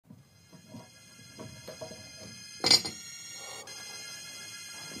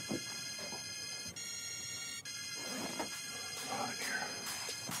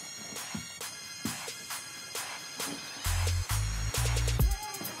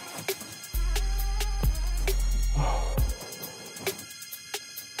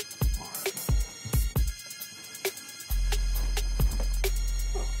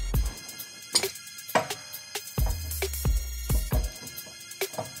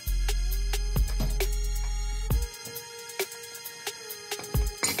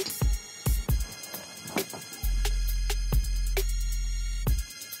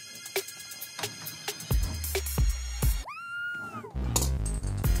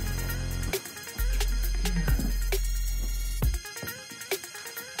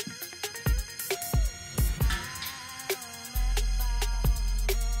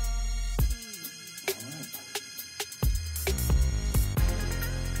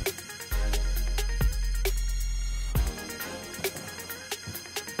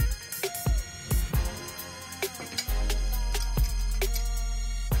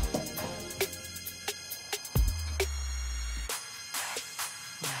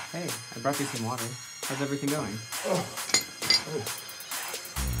Hey, I brought you some water. How's everything going? Oh.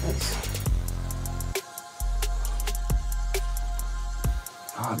 Thanks.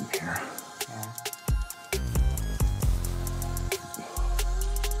 Hot in here. Yeah.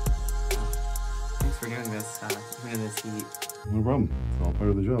 Thanks for doing this, even in this heat. No problem. It's all part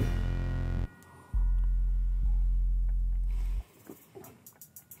of the job.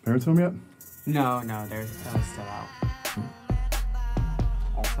 Parents home yet? No, they're still out.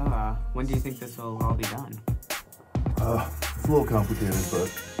 Also, when do you think this will all be done? It's a little complicated,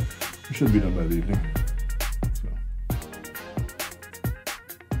 but it should be done by the evening. So.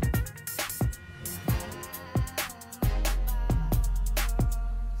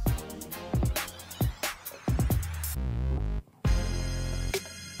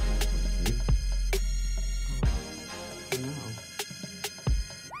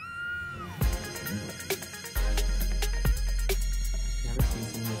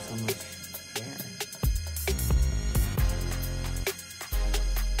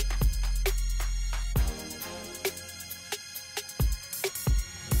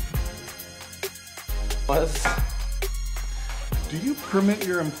 Do you permit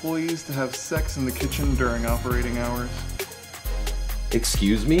your employees to have sex in the kitchen during operating hours?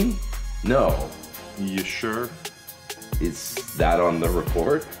 Excuse me? No. You sure? Is that on the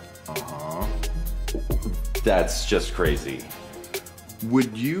report? Uh-huh. That's just crazy.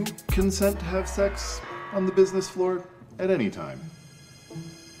 Would you consent to have sex on the business floor at any time?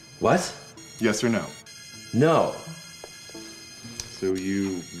 What? Yes or no? No. So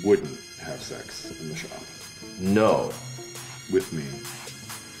you wouldn't have sex in the shop? No. With me.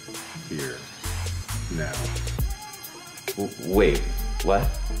 Here. Now. Wait, what?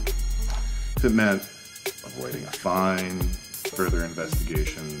 If it meant avoiding a fine, further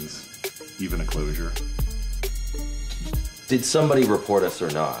investigations, even a closure. Did somebody report us or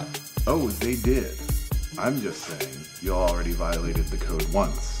not? Oh, they did. I'm just saying, you already violated the code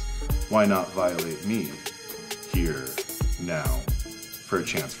once. Why not violate me? Here, now, for a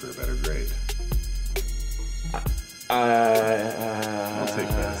chance for a better grade. I'll take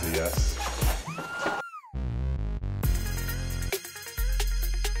that as a yes.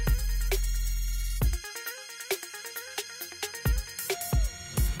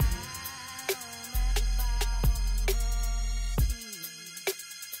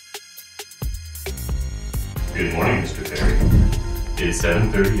 Good morning, Mr. Perry. It's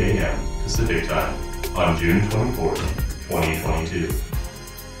 7:30 a.m. Pacific Time on June 24th, 2022.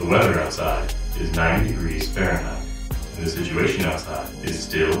 The weather outside is 90 degrees Fahrenheit, and the situation outside is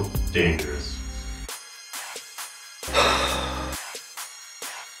still dangerous.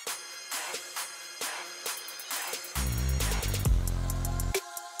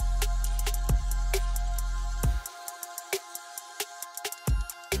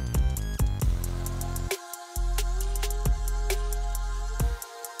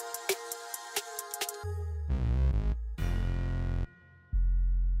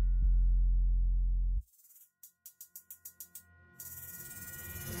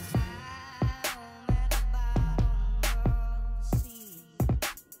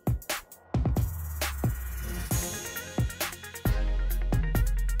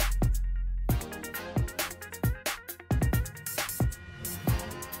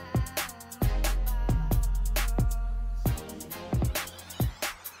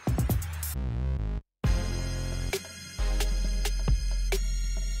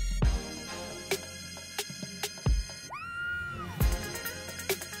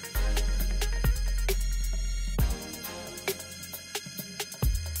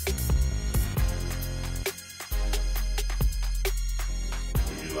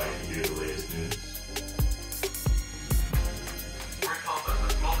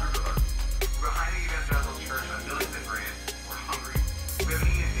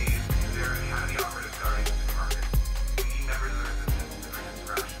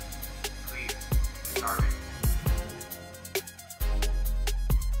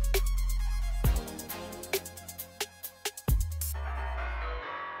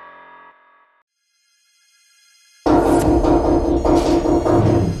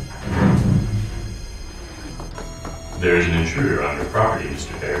 There's an intruder on your property,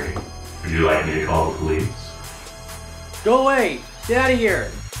 Mr. Perry. Would you like me to call the police? Go away! Get out of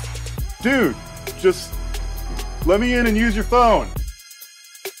here! Dude, just let me in and use your phone.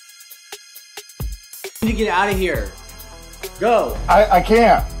 You need to get out of here. Go! I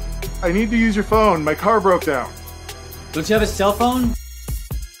can't. I need to use your phone. My car broke down. Don't you have a cell phone?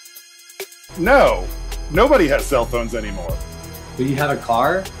 No. Nobody has cell phones anymore. Do you have a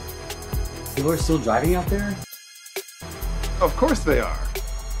car? People are still driving out there? Of course they are.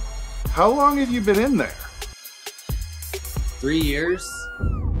 How long have you been in there? 3 years?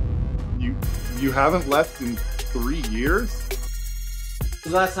 You haven't left in 3 years? The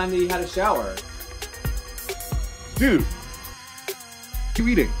last time that you had a shower. Dude, what are you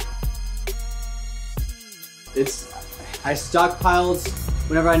eating? I stockpiled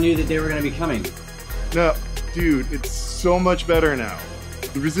whenever I knew that they were going to be coming. No, dude, it's so much better now.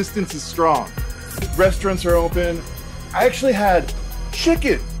 The resistance is strong. Restaurants are open. I actually had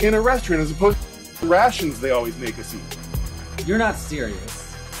chicken in a restaurant as opposed to rations they always make us eat. You're not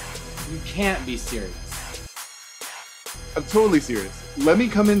serious. You can't be serious. I'm totally serious. Let me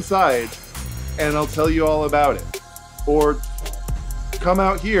come inside and I'll tell you all about it. Or come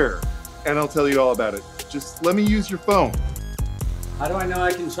out here and I'll tell you all about it. Just let me use your phone. How do I know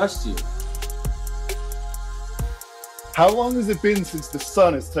I can trust you? How long has it been since the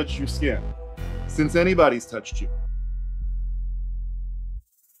sun has touched your skin? Since anybody's touched you?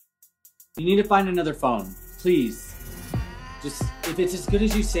 You need to find another phone, please. Just, if it's as good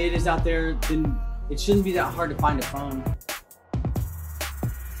as you say it is out there, then it shouldn't be that hard to find a phone.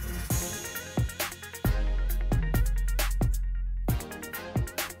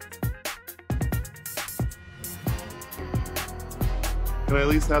 Can I at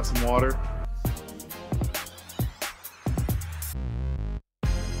least have some water?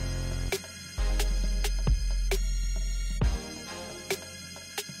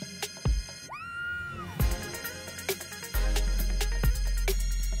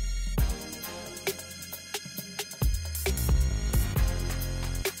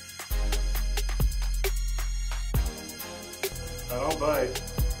 I'll bite.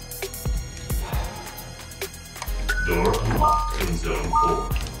 Door unlocked in Zone 4.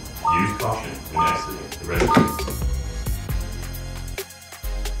 Use caution when exiting the residence.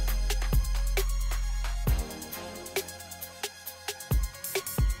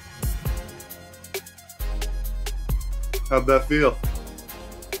 How'd that feel?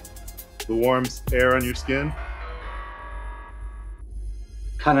 The warm air on your skin?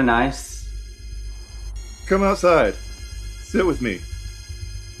 Kinda nice. Come outside. Sit with me.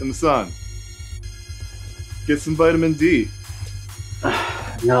 In the sun. Get some vitamin D.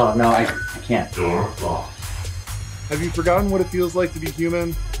 No, I can't. Door locked. Have you forgotten what it feels like to be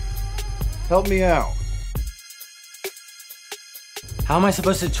human? Help me out. How am I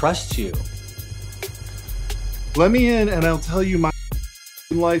supposed to trust you? Let me in and I'll tell you my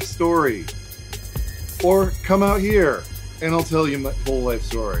life story. Or come out here and I'll tell you my whole life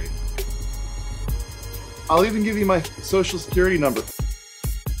story. I'll even give you my social security number.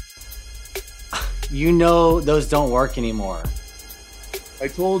 You know those don't work anymore. I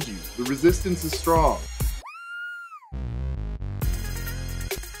told you, the resistance is strong.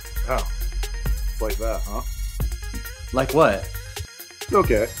 Oh, it's like that, huh? Like what? It's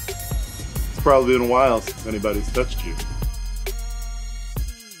okay. It's probably been a while since anybody's touched you.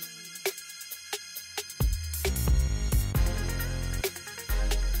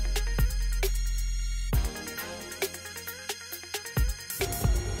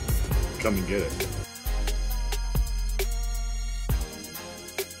 Come and get it.